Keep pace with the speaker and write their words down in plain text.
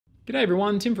G'day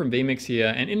everyone, Tim from vMix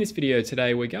here, and in this video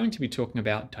today we're going to be talking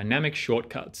about dynamic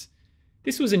shortcuts.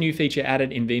 This was a new feature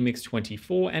added in vMix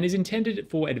 24 and is intended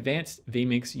for advanced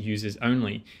vMix users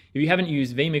only. If you haven't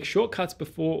used vMix shortcuts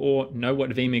before or know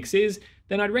what vMix is,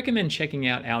 then I'd recommend checking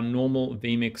out our normal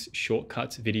vMix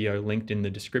shortcuts video linked in the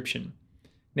description.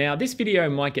 Now this video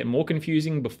might get more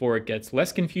confusing before it gets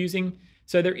less confusing,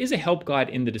 so there is a help guide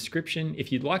in the description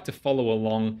if you'd like to follow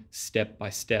along step by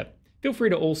step. Feel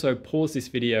free to also pause this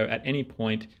video at any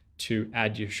point to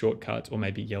add your shortcuts or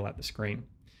maybe yell at the screen.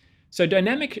 So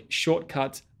dynamic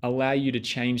shortcuts allow you to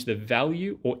change the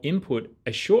value or input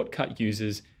a shortcut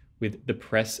uses with the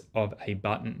press of a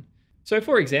button. So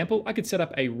for example, I could set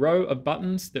up a row of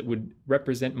buttons that would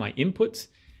represent my inputs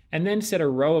and then set a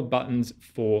row of buttons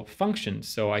for functions.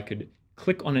 So I could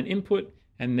click on an input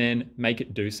and then make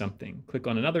it do something. Click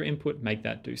on another input, make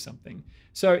that do something.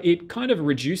 So it kind of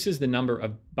reduces the number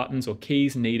of buttons or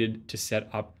keys needed to set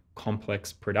up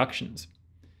complex productions.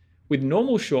 With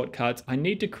normal shortcuts, I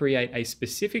need to create a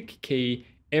specific key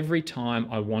every time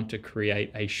I want to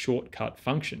create a shortcut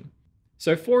function.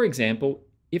 So for example,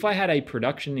 if I had a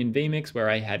production in vMix where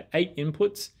I had 8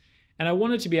 inputs and I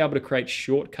wanted to be able to create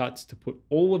shortcuts to put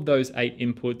all of those 8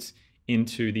 inputs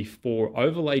into the 4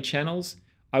 overlay channels,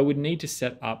 I would need to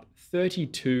set up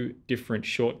 32 different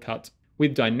shortcuts.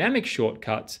 With dynamic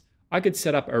shortcuts, I could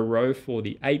set up a row for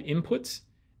the 8 inputs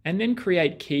and then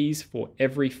create keys for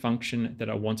every function that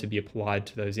I want to be applied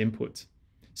to those inputs.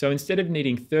 So instead of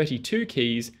needing 32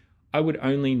 keys, I would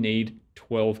only need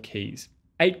 12 keys.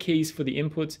 8 keys for the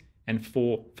inputs and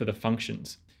 4 for the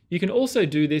functions. You can also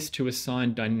do this to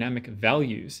assign dynamic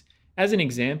values. As an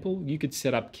example, you could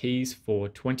set up keys for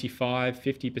 25,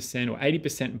 50%, or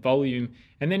 80% volume,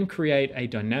 and then create a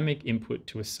dynamic input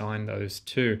to assign those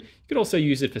to. You could also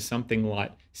use it for something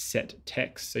like set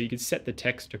text. So you could set the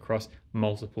text across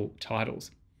multiple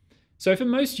titles. So for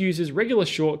most users, regular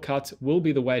shortcuts will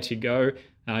be the way to go.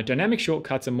 Dynamic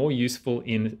shortcuts are more useful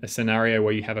in a scenario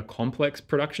where you have a complex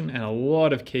production and a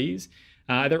lot of keys.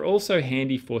 They're also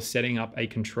handy for setting up a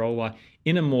controller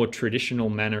in a more traditional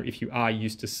manner if you are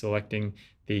used to selecting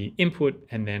the input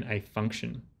and then a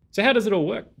function. So how does it all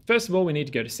work? First of all, we need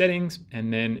to go to settings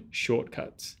and then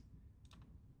shortcuts.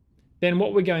 Then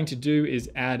what we're going to do is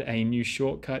add a new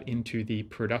shortcut into the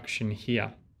production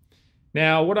here.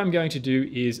 Now, what I'm going to do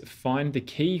is find the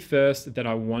key first that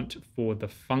I want for the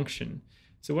function.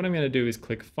 So what I'm going to do is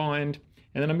click find,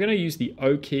 and then I'm going to use the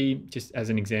O key just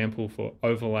as an example for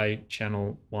overlay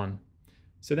channel 1.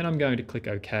 So then I'm going to click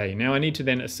OK. Now I need to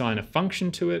then assign a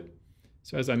function to it.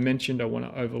 So as I mentioned, I want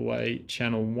to overlay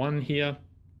channel 1 here.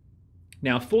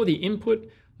 Now for the input,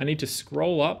 I need to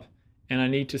scroll up and I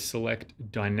need to select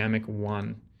dynamic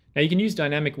 1. Now you can use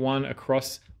dynamic 1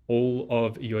 across all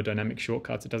of your dynamic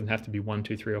shortcuts. It doesn't have to be 1,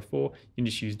 2, 3, or 4. You can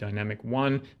just use dynamic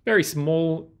 1. Very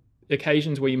small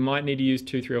occasions where you might need to use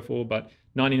 2, 3, or 4, but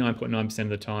 99.9% of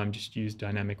the time, just use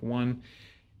dynamic 1.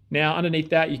 Now, underneath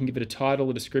that, you can give it a title,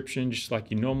 a description, just like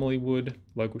you normally would,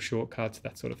 local shortcuts,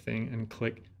 that sort of thing, and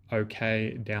click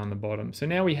OK down the bottom. So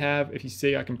now we have, if you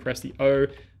see, I can press the O,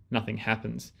 nothing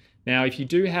happens. Now, if you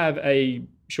do have a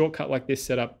shortcut like this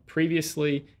set up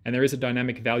previously, and there is a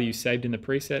dynamic value saved in the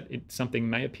preset, something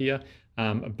may appear,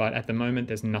 but at the moment,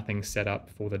 there's nothing set up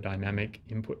for the dynamic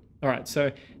input. All right,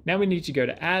 so now we need to go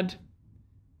to Add,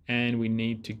 and we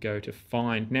need to go to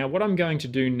Find. Now, what I'm going to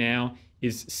do now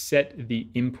is set the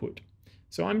input.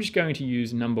 So I'm just going to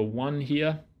use number 1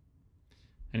 here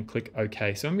and click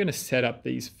OK. So I'm going to set up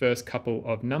these first couple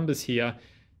of numbers here.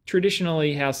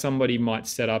 Traditionally, how somebody might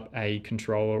set up a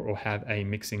controller or have a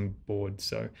mixing board.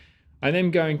 So I'm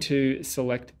then going to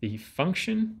select the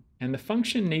function, and the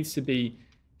function needs to be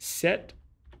set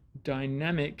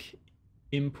dynamic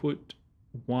input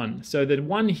 1. So the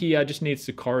 1 here just needs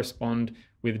to correspond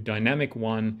with dynamic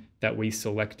 1 that we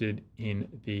selected in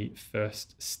the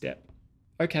first step.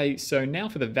 Okay, so now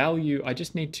for the value, I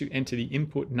just need to enter the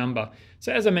input number.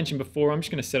 So as I mentioned before, I'm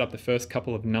just going to set up the first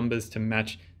couple of numbers to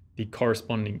match the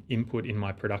corresponding input in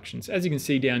my production. So as you can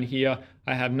see down here,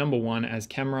 I have number 1 as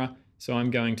camera. So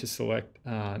I'm going to select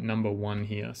number 1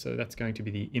 here. So that's going to be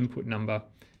the input number.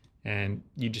 And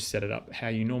you just set it up how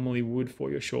you normally would for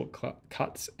your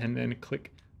shortcuts, and then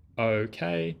click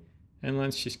OK. And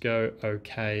let's just go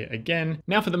OK again.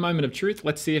 Now for the moment of truth,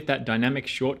 let's see if that dynamic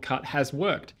shortcut has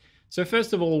worked. So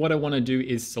first of all, what I want to do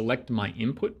is select my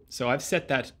input. So I've set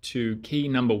that to key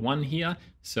number 1 here.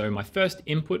 So my first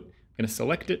input, I'm going to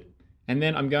select it. And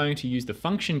then I'm going to use the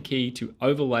function key to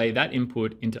overlay that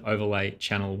input into overlay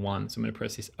channel 1. So I'm going to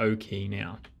press this O key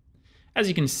now. As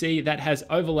you can see, that has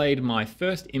overlaid my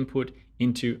first input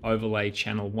into overlay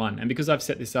channel 1. And because I've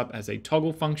set this up as a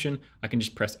toggle function, I can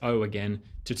just press O again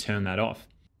to turn that off.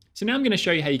 So now I'm going to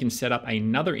show you how you can set up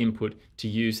another input to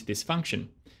use this function.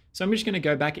 So I'm just going to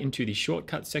go back into the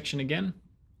shortcut section again.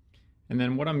 And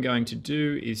then what I'm going to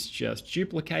do is just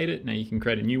duplicate it. Now you can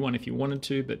create a new one if you wanted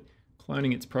to, but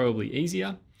cloning it's probably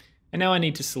easier. And now I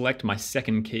need to select my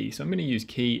second key. So I'm going to use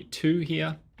key 2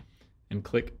 here and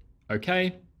click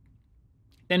OK.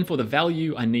 Then for the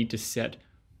value, I need to set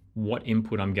what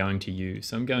input I'm going to use.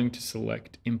 So I'm going to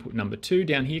select input number 2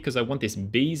 down here because I want this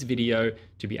B's video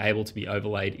to be able to be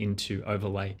overlaid into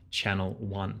overlay channel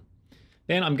 1.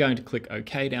 Then I'm going to click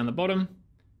OK down the bottom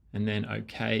and then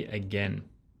OK again.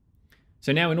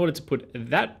 So now in order to put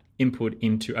that input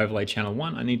into overlay channel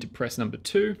 1, I need to press number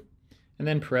 2 and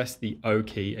then press the O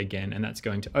key again, and that's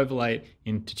going to overlay it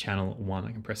into channel 1.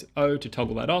 I can press O to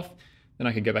toggle that off. Then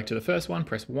I could go back to the first one,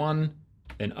 press 1,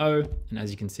 then O, and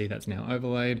as you can see, that's now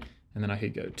overlaid. And then I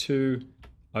could go 2,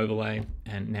 overlay,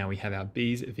 and now we have our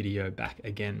B's video back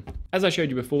again. As I showed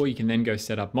you before, you can then go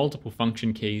set up multiple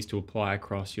function keys to apply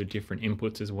across your different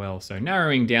inputs as well. So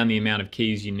narrowing down the amount of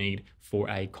keys you need for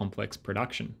a complex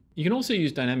production. You can also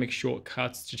use dynamic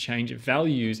shortcuts to change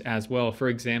values as well. For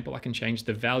example, I can change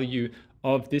the value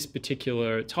of this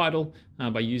particular title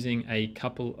by using a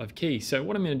couple of keys. So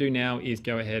what I'm going to do now is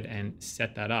go ahead and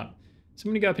set that up. So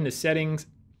I'm going to go up into settings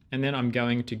and then I'm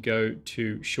going to go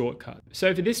to shortcut.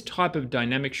 So for this type of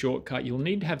dynamic shortcut, you'll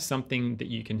need to have something that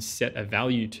you can set a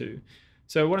value to.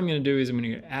 So what I'm going to do is I'm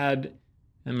going to go add,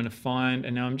 I'm going to find,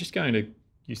 and now I'm just going to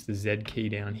use the Z key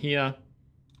down here.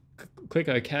 Click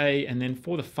OK, and then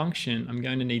for the function, I'm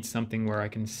going to need something where I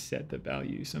can set the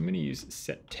value. So I'm going to use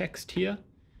set text here.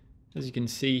 As you can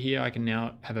see here, I can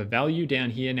now have a value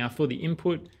down here. Now for the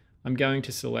input, I'm going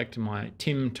to select my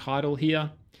Tim title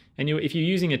here. And if you're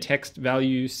using a text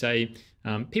value, say,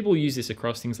 people use this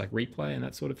across things like replay and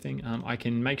that sort of thing, I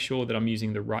can make sure that I'm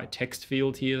using the right text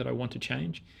field here that I want to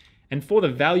change. And for the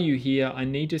value here, I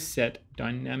need to set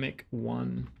dynamic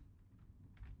 1.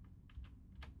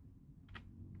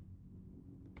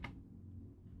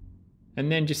 And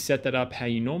then just set that up how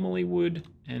you normally would.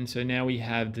 And so now we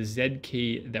have the Z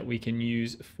key that we can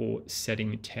use for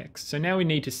setting text. So now we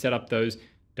need to set up those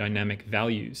dynamic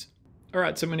values. All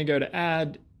right, so I'm going to go to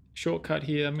add shortcut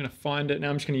here. I'm going to find it. Now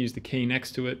I'm just going to use the key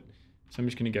next to it. So I'm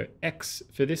just going to go X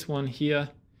for this one here.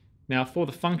 Now for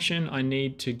the function, I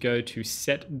need to go to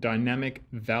set dynamic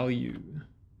value.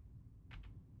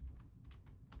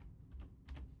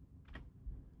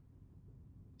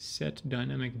 Set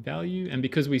dynamic value, and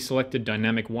because we selected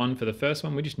dynamic 1 for the first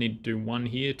one, we just need to do 1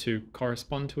 here to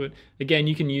correspond to it. Again,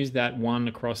 you can use that 1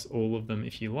 across all of them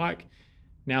if you like.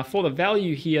 Now for the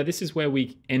value here, this is where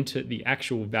we enter the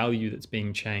actual value that's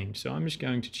being changed. So I'm just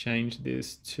going to change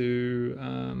this to,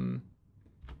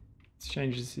 let's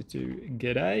change this to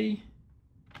g'day,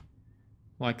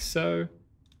 like so,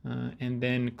 and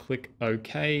then click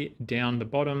OK down the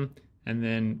bottom, and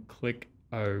then click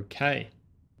OK.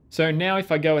 So now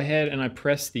if I go ahead and I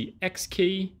press the X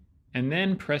key and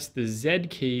then press the Z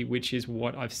key, which is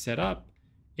what I've set up,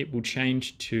 it will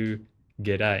change to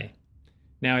g'day.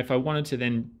 Now, if I wanted to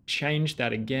then change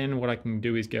that again, what I can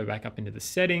do is go back up into the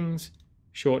settings,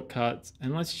 shortcuts,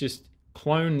 and let's just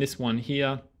clone this one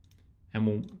here and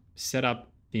we'll set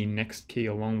up the next key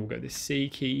along. We'll go the C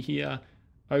key here.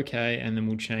 Okay, and then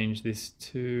we'll change this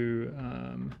to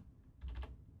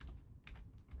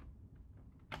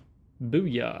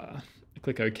booyah.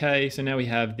 Click OK. So now we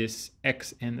have this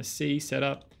X and the C set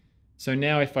up. So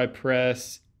now if I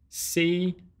press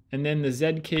C and then the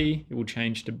Z key, it will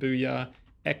change to booyah.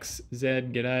 X, Z,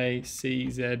 g'day,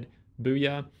 C, Z,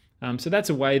 booyah. So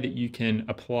that's a way that you can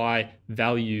apply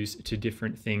values to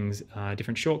different things,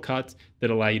 different shortcuts that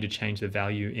allow you to change the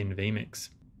value in vMix.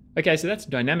 Okay, so that's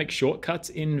dynamic shortcuts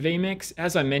in vMix.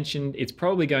 As I mentioned, it's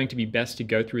probably going to be best to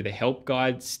go through the help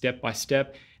guide step by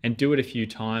step and do it a few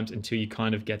times until you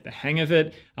kind of get the hang of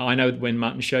it. I know when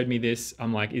Martin showed me this,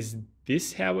 I'm like, is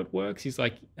this how it works? He's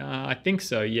like, I think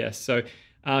so, yes. So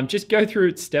just go through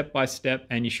it step by step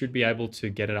and you should be able to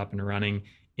get it up and running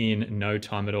in no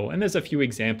time at all. And there's a few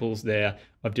examples there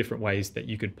of different ways that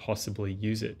you could possibly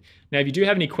use it. Now, if you do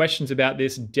have any questions about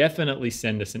this, definitely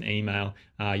send us an email.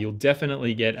 You'll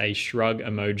definitely get a shrug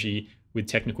emoji with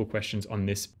technical questions on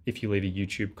this if you leave a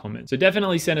YouTube comment. So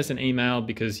definitely send us an email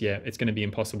because yeah, it's going to be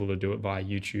impossible to do it via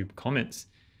YouTube comments.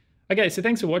 Okay, so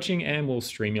thanks for watching and we'll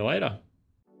stream you later.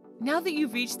 Now that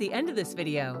you've reached the end of this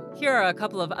video, here are a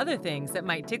couple of other things that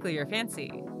might tickle your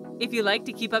fancy. If you like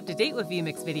to keep up to date with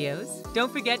vMix videos,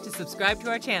 don't forget to subscribe to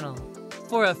our channel.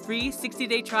 For a free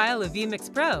 60-day trial of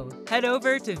vMix Pro, head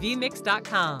over to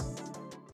vmix.com.